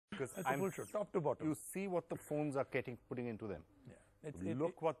Because That's a full shot, top to bottom. You see what the phones are putting into them. Yeah.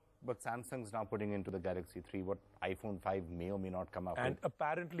 Look what Samsung's now putting into the Galaxy 3, what iPhone 5 may or may not come up And with.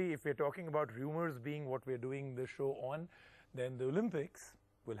 apparently, if we're talking about rumors being what we're doing the show on, then the Olympics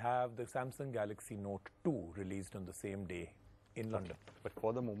will have the Samsung Galaxy Note 2 released on the same day in London. But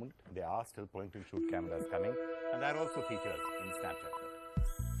for the moment, there are still point-and-shoot cameras coming, and that also features in Snapchat.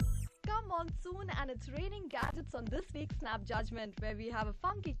 Come monsoon, and it's raining gadgets on this week's Snap Judgement, where we have a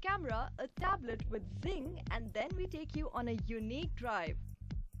funky camera, a tablet with Zing, and then we take you on a unique drive.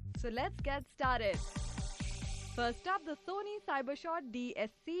 So let's get started. First up, the Sony Cyber-shot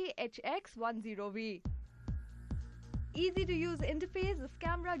DSC HX10V. Easy to use interface, this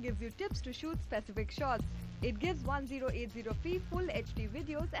camera gives you tips to shoot specific shots. It gives 1080p full HD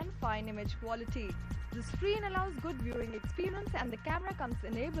videos and fine image quality. The screen allows good viewing experience, and the camera comes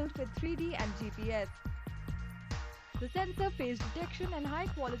enabled with 3D and GPS. The sensor, face detection and high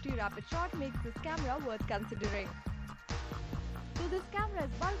quality rapid shot makes this camera worth considering. So this camera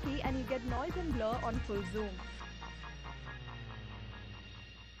is bulky and you get noise and blur on full zoom.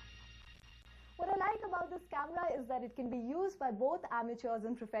 What I like about this camera is that it can be used by both amateurs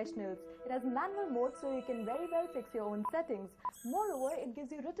and professionals. It has manual mode, so you can very well fix your own settings. Moreover, it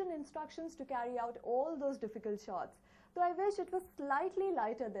gives you written instructions to carry out all those difficult shots. Though I wish it was slightly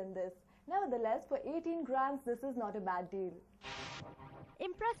lighter than this. Nevertheless, for 18 grams, this is not a bad deal.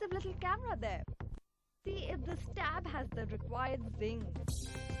 Impressive little camera there. See if this tab has the required zing.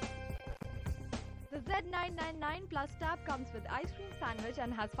 The Z-999 Plus tab comes with ice cream sandwich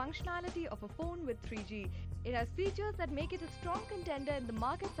and has functionality of a phone with 3G. It has features that make it a strong contender in the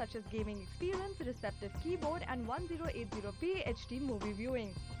market, such as gaming experience, receptive keyboard and 1080p HD movie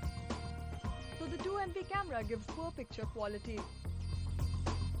viewing. So the 2MP camera gives poor picture quality.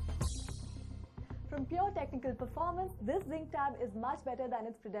 From pure technical performance, this Zing tab is much better than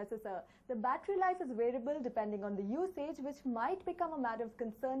its predecessor. The battery life is variable depending on the usage, which might become a matter of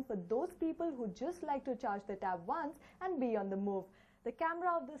concern for those people who just like to charge the tab once and be on the move. The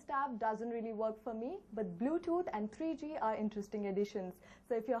camera of this tab doesn't really work for me, but Bluetooth and 3G are interesting additions.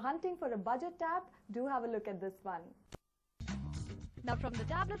 So if you're hunting for a budget tab, do have a look at this one. Now from the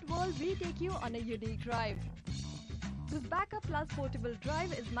tablet world, we take you on a unique drive. This Backup Plus portable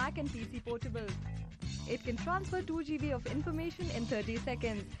drive is Mac and PC portable. It can transfer 2 GB of information in 30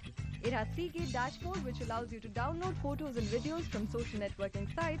 seconds. It has Seagate dashboard, which allows you to download photos and videos from social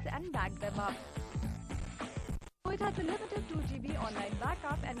networking sites and back them up. So it has a limited 2 GB online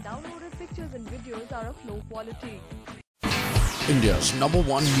backup, and downloaded pictures and videos are of low quality. India's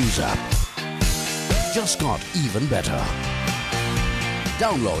 #1 news app just got even better.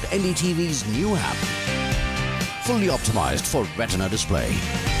 Download NDTV's new app. Fully optimized for retina display.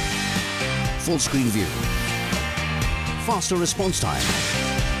 Full screen view. Faster response time.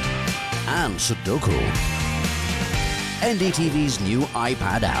 And Sudoku. NDTV's new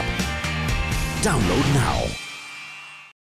iPad app. Download now.